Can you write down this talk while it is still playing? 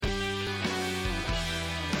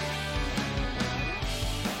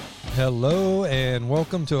Hello and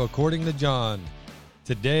welcome to According to John.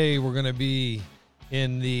 Today we're going to be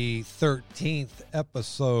in the 13th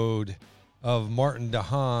episode of Martin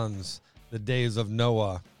DeHaan's The Days of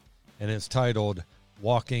Noah, and it's titled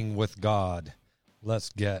Walking with God. Let's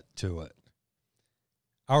get to it.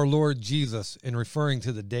 Our Lord Jesus, in referring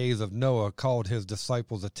to the days of Noah, called his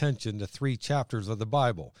disciples' attention to 3 chapters of the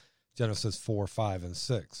Bible, Genesis 4, 5, and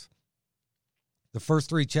 6. The first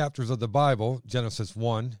 3 chapters of the Bible, Genesis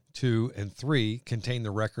 1, 2, and 3, contain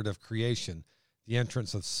the record of creation, the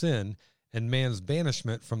entrance of sin, and man's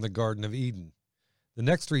banishment from the Garden of Eden. The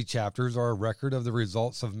next 3 chapters are a record of the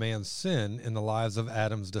results of man's sin in the lives of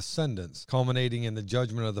Adam's descendants, culminating in the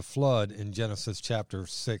judgment of the flood in Genesis chapter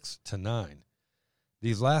 6 to 9.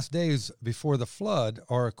 These last days before the flood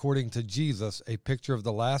are, according to Jesus, a picture of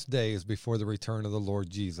the last days before the return of the Lord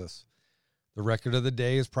Jesus. The record of the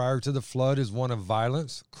days prior to the flood is one of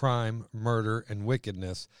violence, crime, murder, and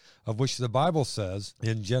wickedness, of which the Bible says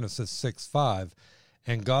in Genesis 6:5,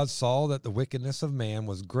 "And God saw that the wickedness of man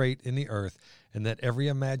was great in the earth, and that every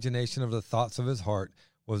imagination of the thoughts of his heart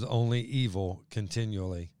was only evil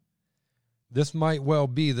continually." This might well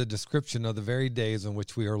be the description of the very days in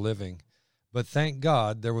which we are living. But thank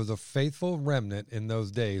God there was a faithful remnant in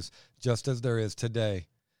those days, just as there is today.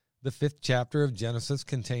 The 5th chapter of Genesis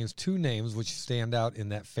contains 2 names which stand out in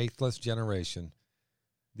that faithless generation.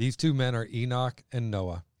 These 2 men are Enoch and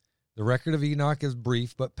Noah. The record of Enoch is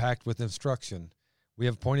brief but packed with instruction. We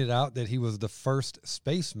have pointed out that he was the first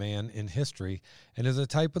spaceman in history and is a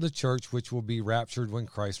type of the church which will be raptured when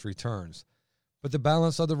Christ returns. But the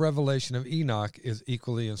balance of the revelation of Enoch is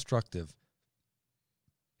equally instructive.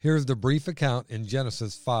 Here is the brief account in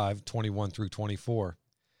Genesis 5:21 through 24.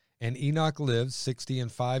 "And Enoch lived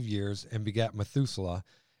 65 years and begat Methuselah.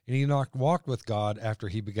 And Enoch walked with God after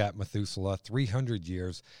he begat Methuselah 300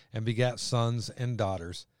 years and begat sons and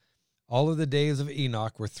daughters. All of the days of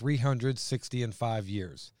Enoch were 365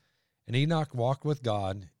 years. And Enoch walked with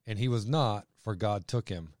God, and he was not, for God took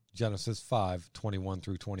him." Genesis 5:21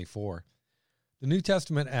 through 24. The New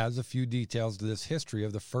Testament adds a few details to this history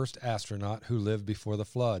of the first astronaut who lived before the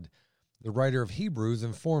flood. The writer of Hebrews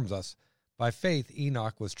informs us, "By faith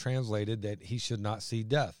Enoch was translated that he should not see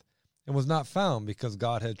death, and was not found because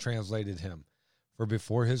God had translated him. For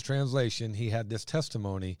before his translation he had this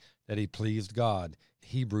testimony that he pleased God."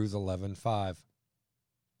 Hebrews 11:5.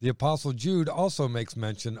 The Apostle Jude also makes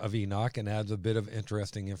mention of Enoch and adds a bit of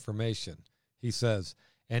interesting information. He says,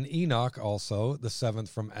 "And Enoch also, the 7th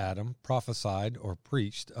from Adam, prophesied or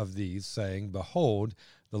preached of these, saying, Behold,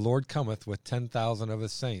 the Lord cometh with 10,000 of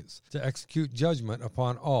his saints, to execute judgment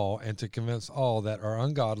upon all, and to convince all that are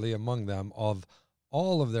ungodly among them of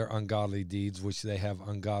all of their ungodly deeds which they have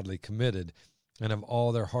ungodly committed, and of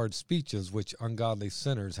all their hard speeches which ungodly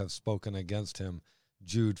sinners have spoken against him."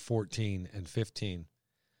 Jude 14 and 15.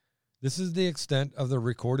 This is the extent of the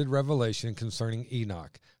recorded revelation concerning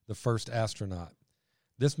Enoch, the first astronaut.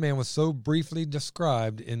 This man was so briefly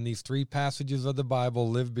described in these 3 passages of the Bible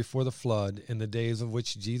lived before the flood, in the days of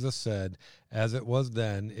which Jesus said, "As it was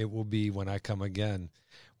then, it will be when I come again."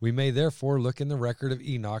 We may therefore look in the record of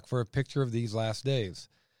Enoch for a picture of these last days.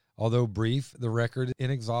 Although brief, the record is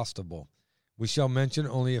inexhaustible. We shall mention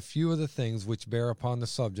only a few of the things which bear upon the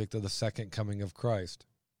subject of the second coming of Christ.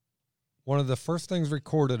 One of the first things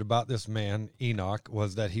recorded about this man, Enoch,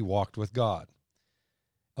 was that he walked with God.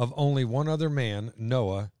 Of only one other man,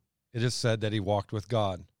 Noah, it is said that he walked with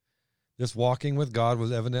God. This walking with God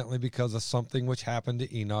was evidently because of something which happened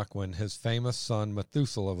to Enoch when his famous son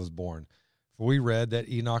Methuselah was born. For we read that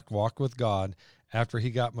Enoch walked with God after he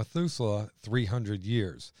got Methuselah 300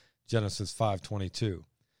 years, Genesis 5:22.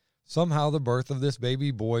 Somehow the birth of this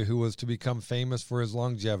baby boy who was to become famous for his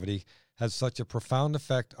longevity had such a profound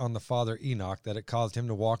effect on the father Enoch that it caused him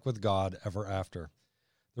to walk with God ever after.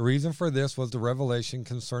 The reason for this was the revelation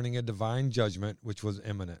concerning a divine judgment which was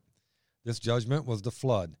imminent. This judgment was the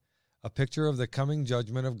flood, a picture of the coming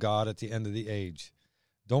judgment of God at the end of the age.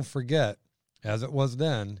 Don't forget, as it was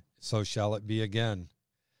then, so shall it be again.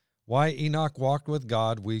 Why Enoch walked with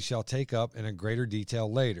God we shall take up in a greater detail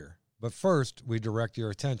later, but first we direct your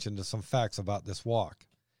attention to some facts about this walk.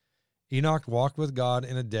 Enoch walked with God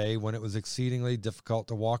in a day when it was exceedingly difficult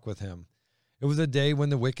to walk with him. It was a day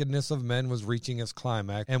when the wickedness of men was reaching its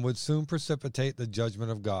climax and would soon precipitate the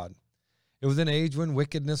judgment of God. It was an age when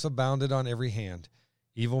wickedness abounded on every hand.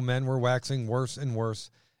 Evil men were waxing worse and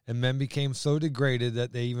worse, and men became so degraded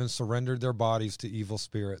that they even surrendered their bodies to evil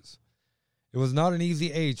spirits. It was not an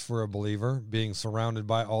easy age for a believer, being surrounded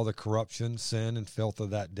by all the corruption, sin, and filth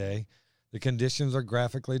of that day. The conditions are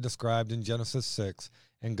graphically described in Genesis 6,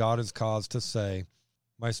 and God is caused to say,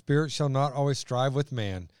 "My spirit shall not always strive with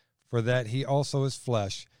man, for that he also is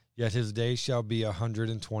flesh, yet his days shall be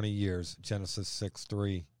 120 years. Genesis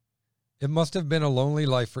 6:3. It must have been a lonely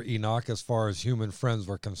life for Enoch as far as human friends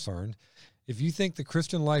were concerned. If you think the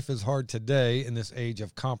Christian life is hard today in this age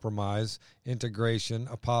of compromise, integration,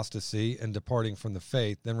 apostasy, and departing from the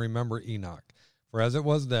faith, then remember Enoch. For as it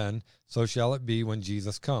was then, so shall it be when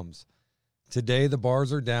Jesus comes. Today the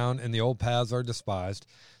bars are down and the old paths are despised.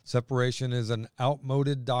 Separation is an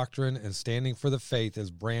outmoded doctrine, and standing for the faith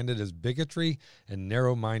is branded as bigotry and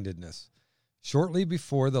narrow-mindedness. Shortly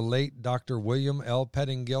before the late Dr. William L.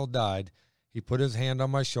 Pettingill died, he put his hand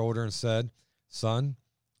on my shoulder and said, "Son,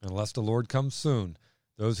 unless the Lord comes soon,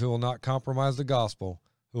 those who will not compromise the gospel,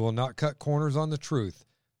 who will not cut corners on the truth,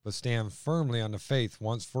 but stand firmly on the faith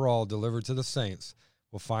once for all delivered to the saints,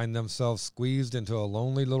 will find themselves squeezed into a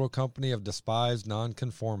lonely little company of despised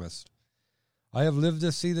nonconformists." I have lived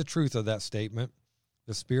to see the truth of that statement.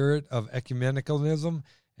 The spirit of ecumenicalism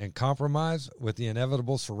and compromise, with the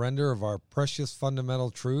inevitable surrender of our precious fundamental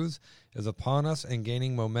truths, is upon us and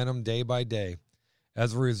gaining momentum day by day.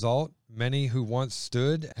 As a result, many who once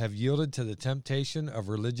stood have yielded to the temptation of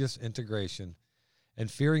religious integration, and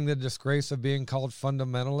fearing the disgrace of being called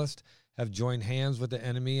fundamentalist, have joined hands with the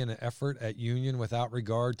enemy in an effort at union without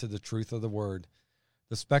regard to the truth of the word.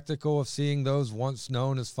 The spectacle of seeing those once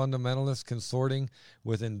known as fundamentalists consorting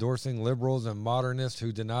with endorsing liberals and modernists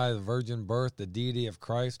who deny the virgin birth, the deity of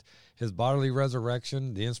Christ, his bodily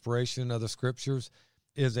resurrection, the inspiration of the scriptures,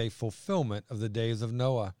 is a fulfillment of the days of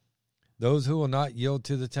Noah. Those who will not yield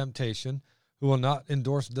to the temptation, who will not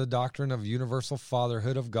endorse the doctrine of universal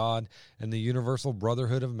fatherhood of God and the universal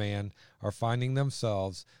brotherhood of man, are finding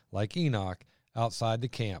themselves, like Enoch, outside the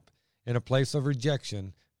camp, in a place of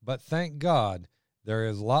rejection. But thank God, there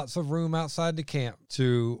is lots of room outside the camp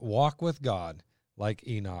to walk with God, like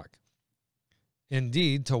Enoch.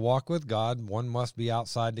 Indeed, to walk with God, one must be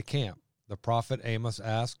outside the camp. The prophet Amos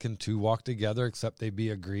asked, "Can two walk together except they be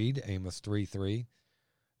agreed?" Amos 3:3.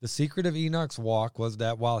 The secret of Enoch's walk was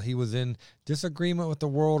that while he was in disagreement with the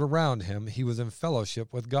world around him, he was in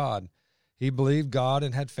fellowship with God. He believed God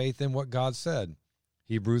and had faith in what God said.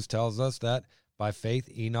 Hebrews tells us that by faith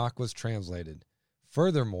Enoch was translated.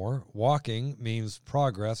 Furthermore, walking means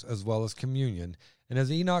progress as well as communion, and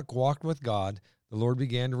as Enoch walked with God, the Lord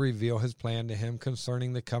began to reveal his plan to him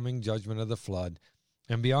concerning the coming judgment of the flood,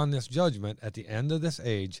 and beyond this judgment at the end of this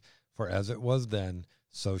age, for as it was then,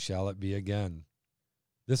 so shall it be again.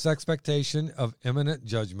 This expectation of imminent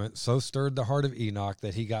judgment so stirred the heart of Enoch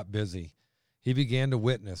that he got busy. He began to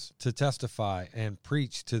witness, to testify, and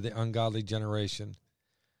preach to the ungodly generation.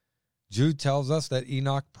 Jude tells us that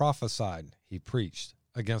Enoch prophesied, he preached,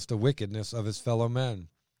 against the wickedness of his fellow men.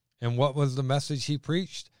 And what was the message he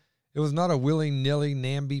preached? It was not a willy-nilly,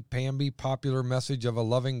 namby-pamby popular message of a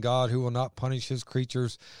loving God who will not punish his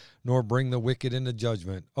creatures nor bring the wicked into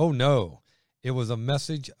judgment. Oh no, it was a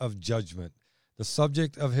message of judgment. The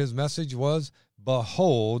subject of his message was,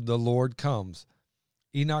 "Behold, the Lord comes."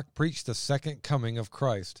 Enoch preached the second coming of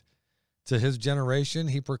Christ. To his generation,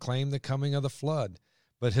 he proclaimed the coming of the flood.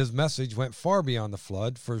 But his message went far beyond the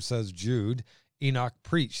flood, for, says Jude, Enoch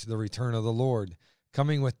preached the return of the Lord,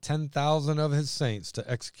 coming with 10,000 of his saints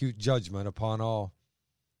to execute judgment upon all.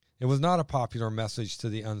 It was not a popular message to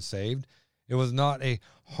the unsaved. It was not a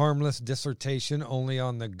harmless dissertation only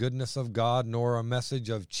on the goodness of God, nor a message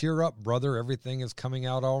of "cheer up, brother, everything is coming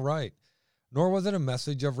out all right." Nor was it a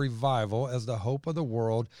message of revival as the hope of the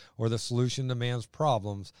world or the solution to man's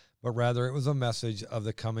problems, but rather it was a message of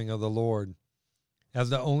the coming of the Lord as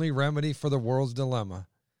the only remedy for the world's dilemma.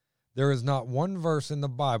 There is not one verse in the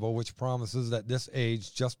Bible which promises that this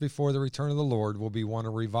age, just before the return of the Lord, will be one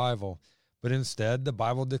of revival. But instead, the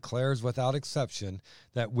Bible declares without exception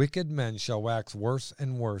that wicked men shall wax worse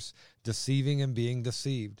and worse, deceiving and being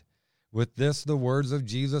deceived. With this, the words of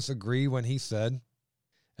Jesus agree when he said,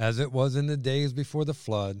 "As it was in the days before the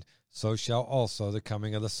flood, so shall also the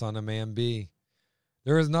coming of the Son of Man be."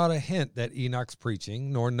 There is not a hint that Enoch's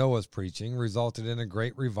preaching, nor Noah's preaching, resulted in a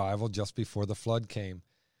great revival just before the flood came.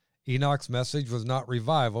 Enoch's message was not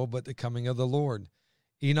revival, but the coming of the Lord.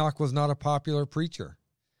 Enoch was not a popular preacher.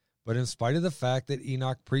 But in spite of the fact that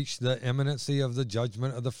Enoch preached the imminency of the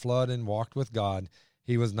judgment of the flood and walked with God,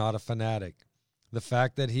 he was not a fanatic. The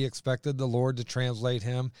fact that he expected the Lord to translate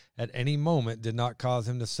him at any moment did not cause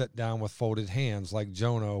him to sit down with folded hands like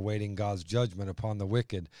Jonah awaiting God's judgment upon the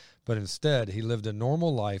wicked, but instead he lived a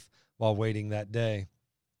normal life while waiting that day.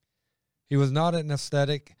 He was not an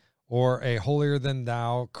ascetic or a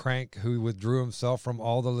holier-than-thou crank who withdrew himself from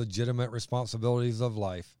all the legitimate responsibilities of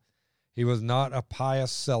life. He was not a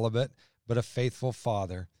pious celibate, but a faithful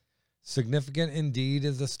father. Significant indeed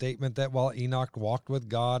is the statement that while Enoch walked with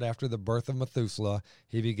God after the birth of Methuselah,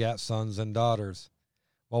 he begat sons and daughters.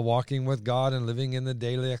 While walking with God and living in the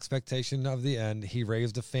daily expectation of the end, he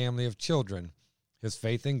raised a family of children. His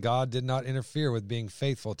faith in God did not interfere with being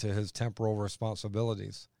faithful to his temporal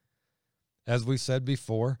responsibilities. As we said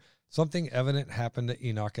before, something evident happened to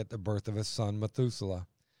Enoch at the birth of his son Methuselah.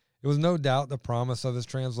 It was no doubt the promise of his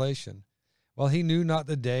translation. While he knew not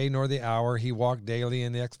the day nor the hour, he walked daily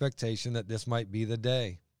in the expectation that this might be the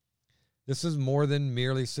day. This is more than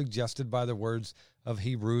merely suggested by the words of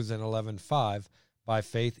Hebrews in 11:5, by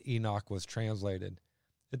faith Enoch was translated.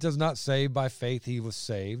 It does not say by faith he was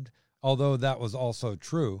saved, although that was also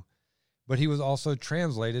true, but he was also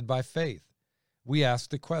translated by faith. We ask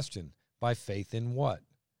the question, by faith in what?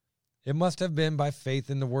 It must have been by faith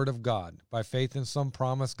in the Word of God, by faith in some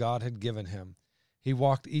promise God had given him. He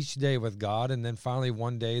walked each day with God, and then finally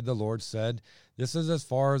one day the Lord said, "This is as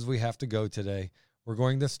far as we have to go today. We're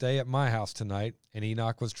going to stay at my house tonight." And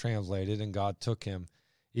Enoch was translated, and God took him.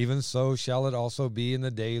 Even so shall it also be in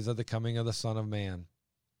the days of the coming of the Son of Man.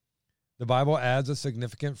 The Bible adds a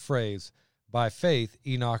significant phrase, by faith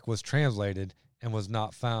Enoch was translated and was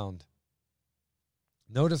not found.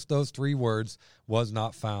 Notice those three words, was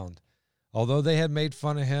not found. Although they had made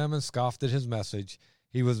fun of him and scoffed at his message,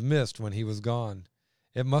 he was missed when he was gone.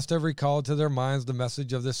 It must have recalled to their minds the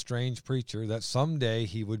message of this strange preacher that someday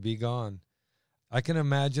he would be gone. I can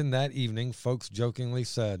imagine that evening folks jokingly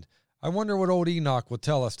said, "I wonder what old Enoch will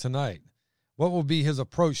tell us tonight. What will be his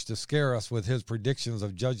approach to scare us with his predictions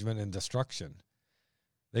of judgment and destruction?"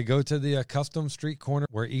 They go to the accustomed street corner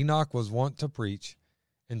where Enoch was wont to preach,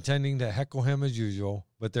 intending to heckle him as usual,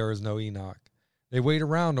 but there is no Enoch. They wait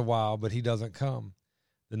around a while, but he doesn't come.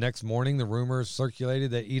 The next morning, the rumor is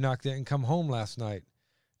circulated that Enoch didn't come home last night.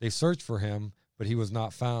 They searched for him, but he was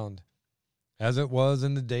not found. As it was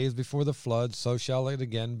in the days before the flood, so shall it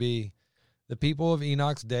again be. The people of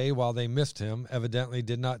Enoch's day, while they missed him, evidently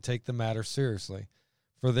did not take the matter seriously,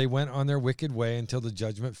 for they went on their wicked way until the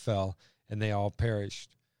judgment fell, and they all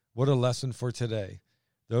perished. What a lesson for today.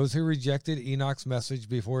 Those who rejected Enoch's message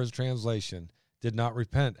before his translation did not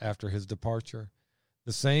repent after his departure.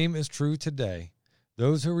 The same is true today.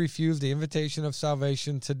 Those who refuse the invitation of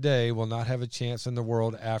salvation today will not have a chance in the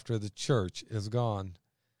world after the church is gone.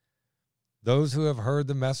 Those who have heard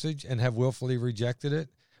the message and have willfully rejected it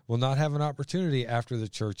will not have an opportunity after the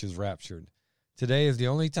church is raptured. Today is the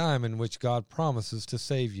only time in which God promises to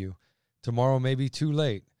save you. Tomorrow may be too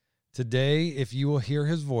late. Today, if you will hear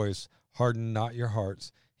his voice, harden not your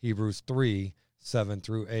hearts. Hebrews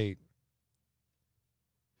 3:7-8.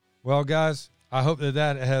 Well, guys, I hope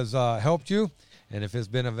that has helped you. And if it's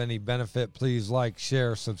been of any benefit, please like,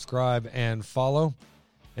 share, subscribe, and follow.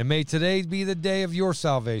 And may today be the day of your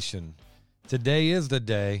salvation. Today is the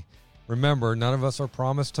day. Remember, none of us are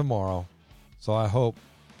promised tomorrow. So I hope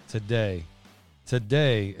today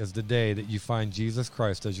is the day that you find Jesus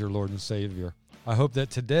Christ as your Lord and Savior. I hope that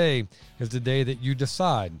today is the day that you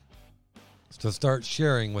decide to start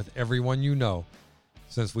sharing with everyone you know,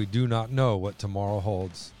 since we do not know what tomorrow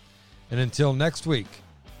holds. And until next week,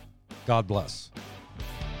 God bless.